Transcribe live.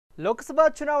ಲೋಕಸಭಾ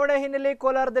ಚುನಾವಣೆ ಹಿನ್ನೆಲೆ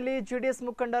ಕೋಲಾರದಲ್ಲಿ ಜೆಡಿಎಸ್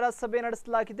ಮುಖಂಡರ ಸಭೆ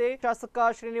ನಡೆಸಲಾಗಿದೆ. ಶಾಸಕ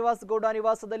ಶ್ರೀನಿವಾಸ್ ಗೌಡ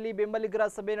ನಿವಾಸದಲ್ಲಿ ಬೆಂಬಲಿಗರ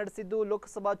ಸಭೆ ನಡೆಸಿದ್ದು,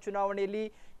 ಲೋಕಸಭಾ ಚುನಾವಣೆಯಲ್ಲಿ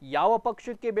ಯಾವ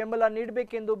ಪಕ್ಷಕ್ಕೆ ಬೆಂಬಲ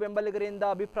ನೀಡಬೇಕೆಂದು ಬೆಂಬಲಿಗರಿಂದ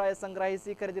ಅಭಿಪ್ರಾಯ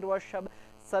ಸಂಗ್ರಹಿಸಿ ಕರೆದಿರುವ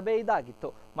ಸಭೆ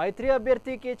ಇದಾಗಿತ್ತು. ಮೈತ್ರಿ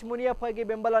ಅಭ್ಯರ್ಥಿ ಕೆಎಚ್ ಮುನಿಯಪ್ಪಗೆ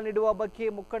ಬೆಂಬಲ ನೀಡುವ ಬಗ್ಗೆ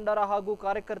ಮುಖಂಡರ ಹಾಗೂ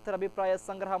ಕಾರ್ಯಕರ್ತರ ಅಭಿಪ್ರಾಯ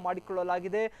ಸಂಗ್ರಹ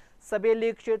ಮಾಡಿಕೊಳ್ಳಲಾಗಿದೆ.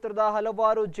 ಸಭೆಯಲ್ಲಿ ಕ್ಷೇತ್ರದ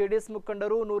ಹಲವಾರು ಜೆಡಿಎಸ್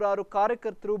ಮುಖಂಡರು, ನೂರಾರು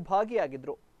ಕಾರ್ಯಕರ್ತರು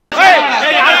ಭಾಗಿಯಾಗಿದ್ದರು.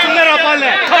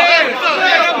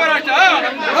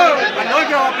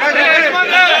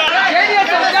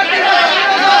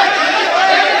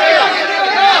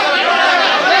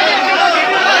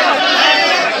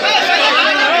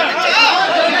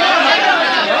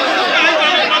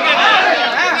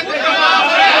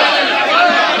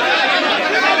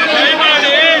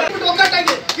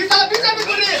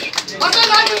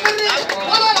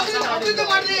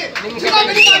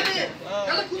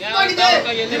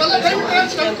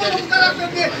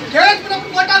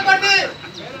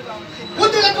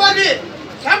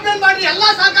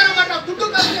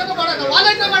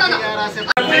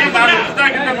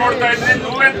 ನೋಡ್ತಾ ಇದ್ರಿ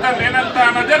ನೀವೆಂತ ಏನಂತ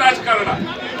ಅನ್ನೋದೇ ರಾಜಕಾರಣ.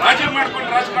 ರಾಜಿ ಮಾಡ್ಕೊಂಡು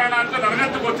ರಾಜಕಾರಣ ಅಂತ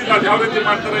ನನಗಂತೂ ಗೊತ್ತಿಲ್ಲ ಅದು ಯಾವ ರೀತಿ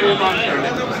ಮಾಡ್ತಾರೆ ಏನು ಅಂತ ಹೇಳಿ.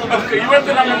 ಅದಕ್ಕೆ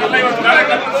ಇವತ್ತು ನಮ್ಮನ್ನೆಲ್ಲ ಇವತ್ತು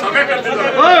ಕಾರ್ಯಕರ್ತರು ಸಭೆ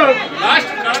ಕರೆದಿದ್ದಾರೆ.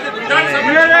 ಲಾಸ್ಟ್ ಕಳೆದ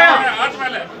ವಿಧಾನಸಭೆ ಚುನಾವಣೆ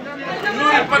ಆದ್ಮೇಲೆ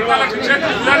 224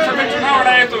 ಕ್ಷೇತ್ರ ವಿಧಾನಸಭೆ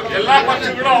ಚುನಾವಣೆ ಆಯಿತು. ಎಲ್ಲಾ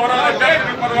ಪಕ್ಷಗಳು ಅವರ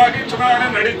ಅಭ್ಯರ್ಥಿ ಪರವಾಗಿ ಚುನಾವಣೆ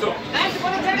ನಡೀತು.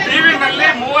 ಟಿವಿನಲ್ಲಿ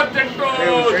 38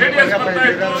 ಜೆಡಿಎಸ್ ಬರ್ತಾ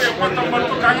ಇತ್ತು,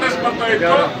 79 ಕಾಂಗ್ರೆಸ್ ಬರ್ತಾ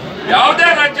ಇತ್ತು. ಯಾವುದೇ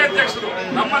ರಾಜ್ಯಾಧ್ಯಕ್ಷರು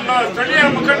ನಮ್ಮ ಸ್ಥಳೀಯ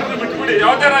ಮುಖಂಡರು ಬಿಟ್ಬಿಡಿ,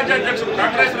 ಯಾವುದೇ ರಾಜ್ಯಾಧ್ಯಕ್ಷರು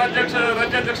ಕಾಂಗ್ರೆಸ್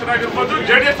ರಾಜ್ಯಾಧ್ಯಕ್ಷರಾಗಿರ್ಬೋದು,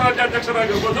 ಜೆಡಿಎಸ್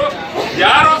ರಾಜ್ಯಾಧ್ಯಕ್ಷರಾಗಿರ್ಬೋದು,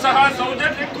 ಯಾರು ಸಹ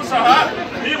ಸೌಜನ್ಯಕ್ಕೂ ಸಹ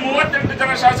ಈ 38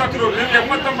 ಜನ ಶಾಸಕರು, ನೀವು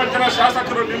 79 ಜನ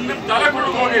ಶಾಸಕರು ನಿಮ್ಮ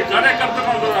ತಾಲೂಕುಗಳಿಗೆ ಹೋಗಿ ಕಾರ್ಯಕರ್ತರ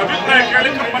ಅಭಿಪ್ರಾಯ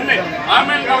ಕೇಳಿದ್ರು ಬನ್ನಿ,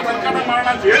 ಆಮೇಲೆ ನಾವು ಸರ್ಕಾರ ಮಾಡೋಣ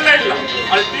ಅಂತ ಹೇಳಲೇ ಇಲ್ಲ.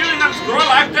 ಅಲ್ಲಿ ಟಿವಿನಲ್ಲಿ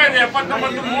ಸ್ಕ್ರೋಲ್ ಆಗ್ತಾ ಇದೆ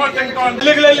 79, 38 ಅಂತ.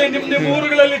 ಹಳ್ಳಿಗಳಲ್ಲಿ ನಿಮ್ಮ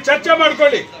ಊರುಗಳಲ್ಲಿ ಚರ್ಚೆ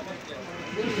ಮಾಡ್ಕೊಳ್ಳಿ.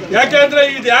 ಯಾಕೆಂದ್ರೆ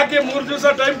ಇದು ಯಾಕೆ 3 ದಿವಸ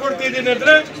ಟೈಮ್ ಕೊಡ್ತಿದ್ದೀನಿ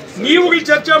ಅಂದ್ರೆ ನೀವುಗಳು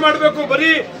ಚರ್ಚೆ ಮಾಡಬೇಕು.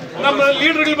 ಬರೀ ನಮ್ಮ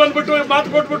ಲೀಡರ್ಗಳು ಬಂದ್ಬಿಟ್ಟು ಮಾತು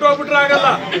ಕೊಟ್ಬಿಟ್ಟು ಹೋಗ್ಬಿಟ್ರೆ ಆಗಲ್ಲ.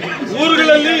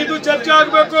 ಊರುಗಳಲ್ಲಿ ಇದು ಚರ್ಚೆ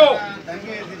ಆಗ್ಬೇಕು.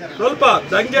 ಸ್ವಲ್ಪ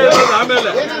ದಂಗೆ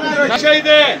ಆಮೇಲೆ ವಿಷಯ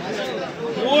ಇದೆ,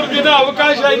 3 ದಿನ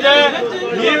ಅವಕಾಶ ಇದೆ.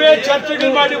 ನೀವೇ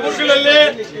ಚರ್ಚೆಗಳು ಮಾಡಿ,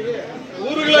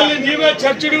 ಊರುಗಳಲ್ಲಿ ನೀವೇ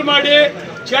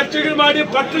ಚರ್ಚೆಗಳು ಮಾಡಿ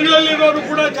ಪಟ್ಟಣಗಳಲ್ಲಿರೋರು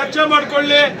ಕೂಡ ಚರ್ಚೆ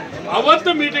ಮಾಡ್ಕೊಳ್ಳಿ. ಅವತ್ತು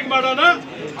ಮೀಟಿಂಗ್ ಮಾಡೋಣ.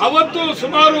 ಅವತ್ತು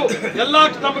ಸುಮಾರು ಎಲ್ಲ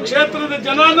ನಮ್ಮ ಕ್ಷೇತ್ರದ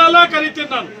ಜನನೆಲ್ಲ ಕರಿತೀನಿ.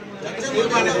 ನಾನು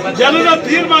ಜನರ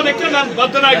ತೀರ್ಮಾನಕ್ಕೆ ನಾನು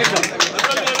ಬದ್ಧನಾಗಿದ್ದೇನೆ.